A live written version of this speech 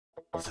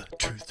The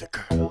Truth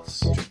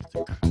Girls.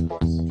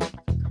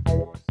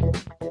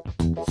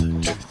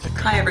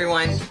 Hi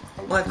everyone.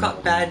 Well, I've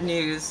got bad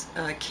news.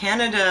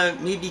 Canada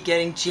may be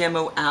getting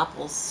GMO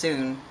apples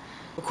soon.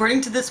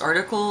 According to this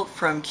article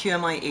from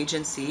QMI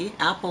Agency,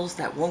 apples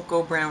that won't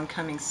go brown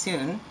coming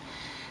soon.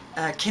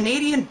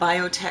 Canadian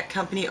biotech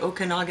company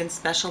Okanagan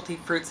Specialty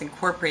Fruits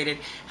Incorporated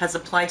has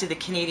applied to the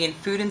Canadian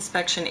Food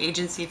Inspection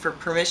Agency for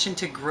permission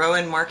to grow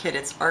and market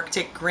its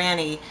Arctic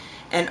Granny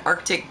and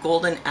Arctic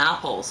Golden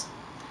apples.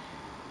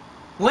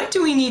 What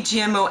do we need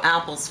GMO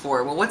apples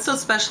for? Well, what's so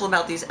special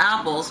about these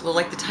apples? Well,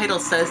 like the title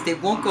says, they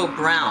won't go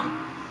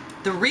brown.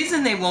 The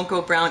reason they won't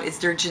go brown is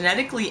they're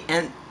genetically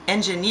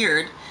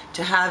engineered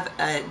to have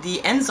the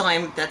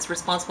enzyme that's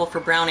responsible for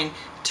browning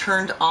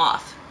turned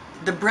off.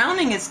 The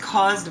browning is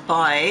caused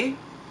by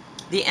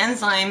the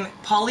enzyme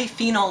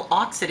polyphenol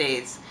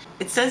oxidase.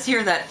 It says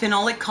here that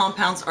phenolic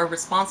compounds are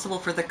responsible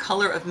for the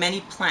color of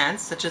many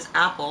plants, such as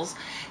apples.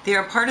 They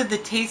are part of the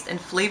taste and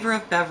flavor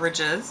of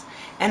beverages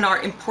and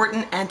are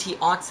important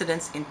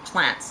antioxidants in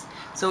plants.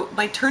 So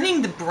by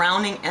turning the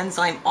browning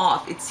enzyme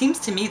off, it seems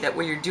to me that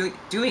what you're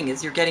doing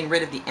is you're getting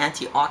rid of the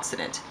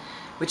antioxidant,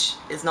 which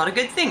is not a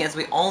good thing. As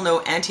we all know,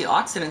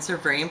 antioxidants are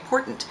very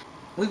important.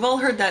 We've all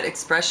heard that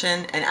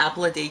expression, an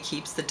apple a day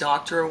keeps the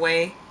doctor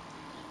away.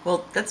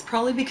 Well, that's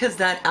probably because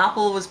that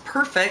apple was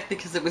perfect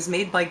because it was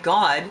made by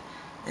God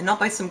and not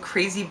by some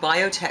crazy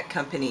biotech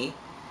company.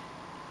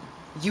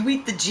 You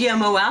eat the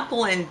GMO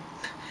apple and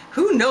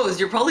who knows,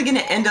 you're probably going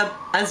to end up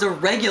as a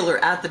regular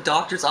at the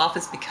doctor's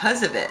office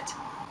because of it.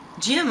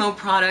 GMO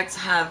products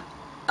have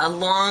a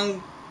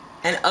long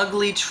and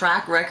ugly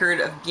track record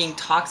of being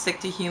toxic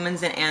to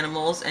humans and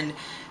animals and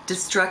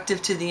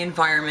destructive to the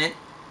environment.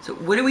 So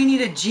what do we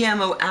need a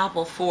GMO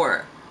apple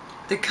for?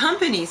 The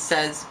company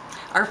says,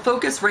 our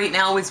focus right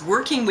now is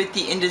working with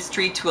the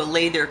industry to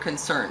allay their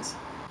concerns.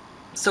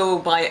 So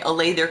by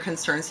allay their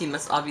concerns, he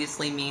must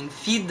obviously mean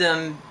feed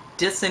them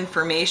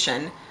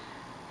disinformation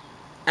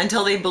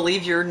until they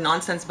believe your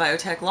nonsense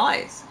biotech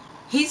lies.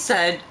 He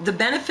said, the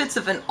benefits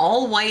of an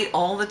all-white,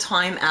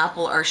 all-the-time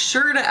apple are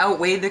sure to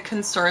outweigh the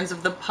concerns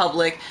of the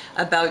public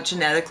about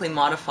genetically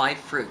modified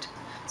fruit.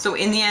 So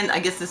in the end, I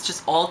guess this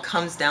just all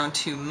comes down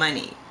to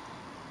money.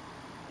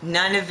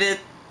 None of it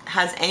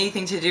has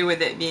anything to do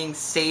with it being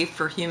safe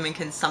for human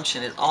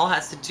consumption. It all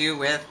has to do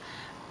with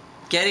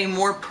getting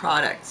more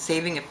product,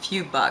 saving a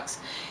few bucks.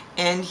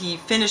 And he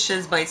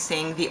finishes by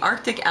saying the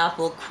Arctic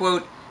apple,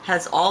 quote,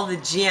 has all the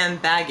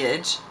GM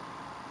baggage,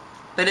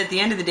 but at the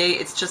end of the day,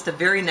 it's just a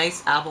very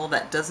nice apple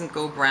that doesn't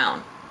go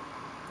brown.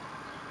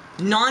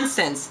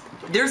 Nonsense.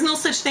 There's no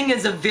such thing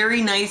as a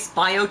very nice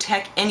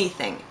biotech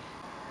anything.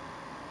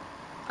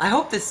 I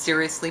hope this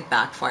seriously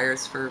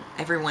backfires for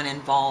everyone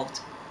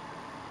involved,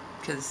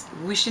 because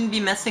we shouldn't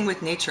be messing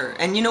with nature.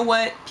 And you know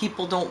what?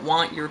 People don't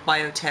want your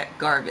biotech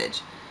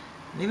garbage.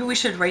 Maybe we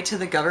should write to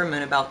the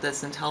government about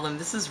this and tell them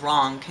this is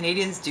wrong.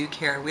 Canadians do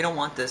care. We don't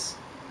want this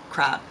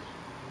crap.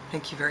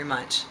 Thank you very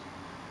much.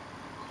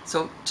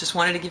 So just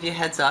wanted to give you a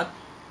heads up,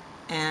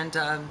 and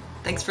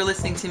thanks for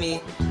listening to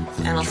me,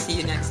 and I'll see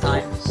you next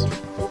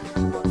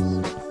time.